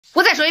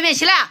我再说一遍，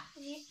起来！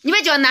你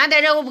别叫俺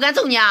带着，我不敢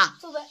揍你啊！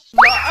走呗。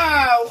老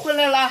二，我回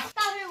来了。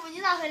大废物，你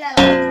咋回来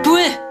了？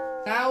滚！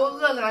我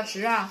饿咋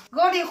吃啊？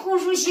熬的红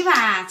薯稀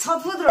饭，炒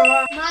土豆。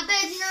妈，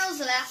带鸡蛋肉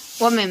丝来。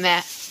我没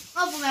买。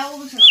我不买，我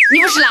不吃了。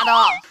你不吃拉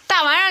倒！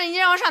大晚上的，你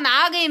让我上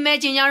哪给你买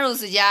京酱肉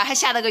丝去？还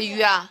下了个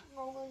雨啊！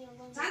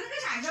咱那个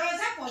啥时候，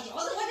咱包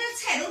饺子，我这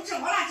菜都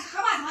蒸好了，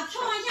喝把汤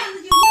调完馅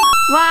子就行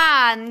了。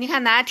哇，你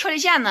看咱调的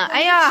馅呢，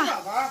哎呀，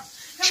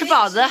吃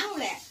包子，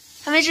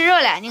还没吃肉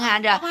嘞。你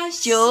看这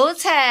韭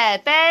菜、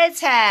白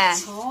菜、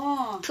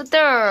土豆，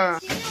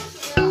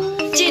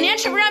今天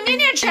吃不上，明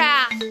天吃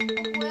啊？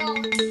我要。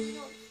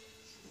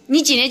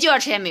你今天就要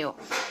吃也没有，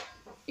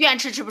愿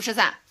吃吃不吃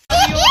饭。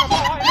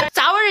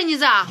咋回事你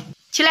这？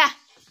起来！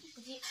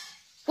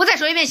我再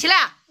说一遍，起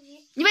来！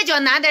你别叫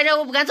俺带着，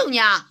我不敢揍你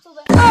啊！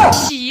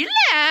起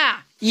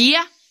来！1、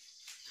2、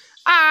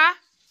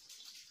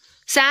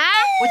3，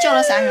我叫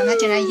了3声，他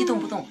竟然一动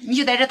不动。你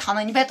就在这躺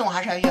着，你别动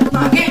下去。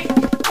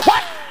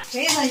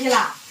谁生气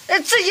了？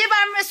自己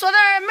把门锁到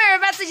门，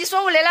把自己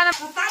锁屋里了。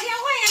我打电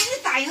话呀，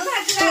你答应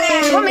他知道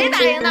嘞？我没答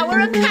应他，我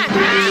说看看。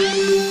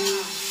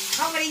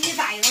他不得你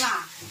答应了？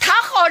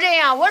他好这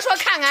样，我说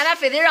看看，他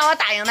非得让我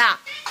答应他。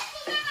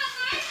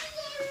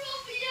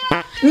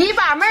你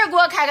把门给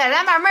我开开，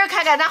咱把门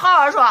开开，咱好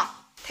好说。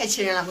太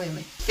气人了，朋友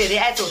们，非得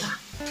挨揍他。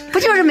不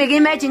就是没给你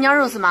买京酱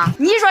肉丝吗？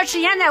你说吃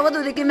咸菜我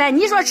都得给买，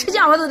你说吃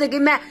酱我都得给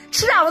买，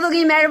吃啥我都给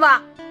你买是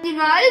吧？你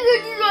哪一次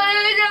你说的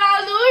这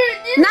样都是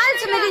你？哪一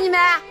次没给你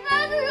买？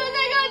哪次说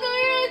那个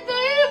都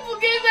是不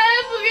给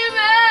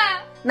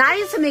买？哪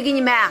一次没给你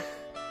买？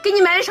给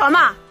你买的少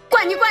吗？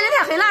管你管的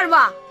太狠了是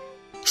吧？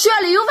学校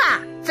里有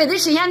饭，非得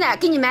吃咸菜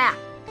给你买，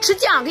吃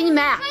酱给你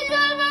买。那这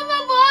妈妈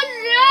不好吃。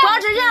不好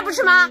吃人家不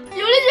吃吗？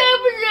有的吃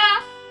不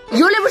吃？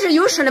有的不是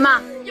有吃的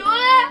吗？有的。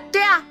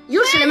对呀，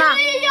有吃的吗？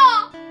也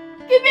要，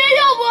给别人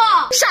要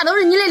不？啥都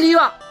是你的理由。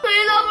所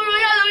以他不说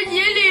啥都是你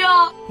的理由。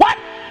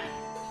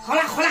好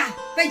了，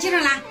别急着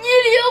了。你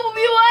理由不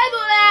比我还多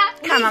嘞。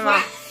看妈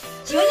妈，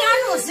京酱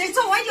肉丝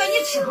早晚叫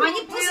你吃好，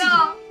你不是？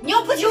你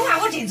要不听话，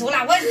我真走了，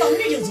我到明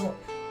儿就走。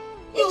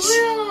有没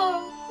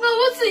有？那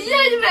我自己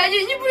还去买去，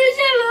你不是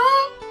嫌冷？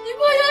你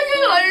光想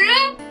吃老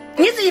人？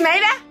你自己买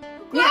一杯。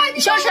你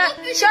小车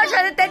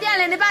在店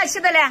里，你把吃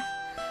的嘞。俺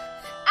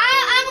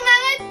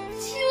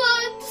骑我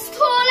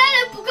拖来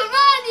的不可能，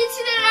你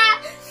骑的来，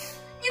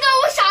你当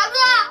我傻子？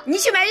你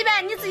去买一杯，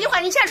你自己花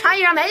你钱穿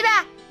衣裳买一杯。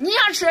你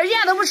想吃，人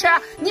家都不吃，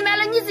你买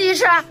了你自己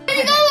吃。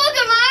你告我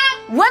干嘛？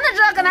我哪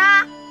知道搁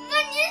哪？那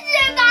你之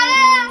前打的？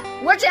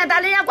我之前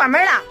打的人家关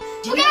门了。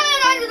我刚才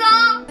咋知道？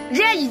人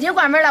家已经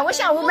关门了，我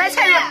下午买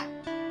菜去。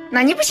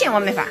那你不信我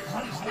没法。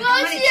我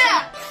要信。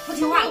不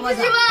听话，我不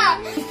听话。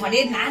你说的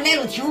俺来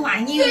了听话，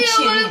你又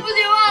气我就不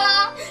听话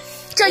了。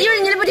这就是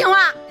你的不听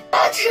话。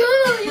吃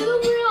了你都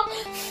不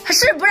让。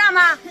是不让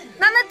吗？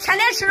那天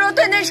天吃肉，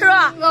顿顿吃肉。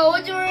那我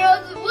就是要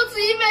我自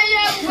己买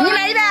去。你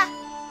买一杯。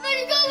那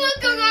你告诉我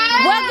干嘛？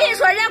我跟你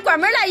说，人家关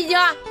门了已经。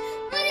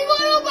那你跟我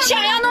说关门。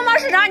襄阳农贸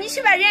市场，你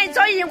去吧，人家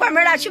早已经关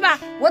门了，去吧。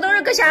我都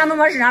是搁襄阳农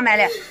贸市场买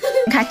的。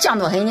你看酱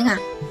多狠，你看，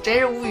真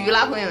是无语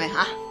了，朋友们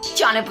啊！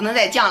酱的不能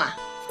再酱了，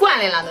惯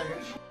的了都是。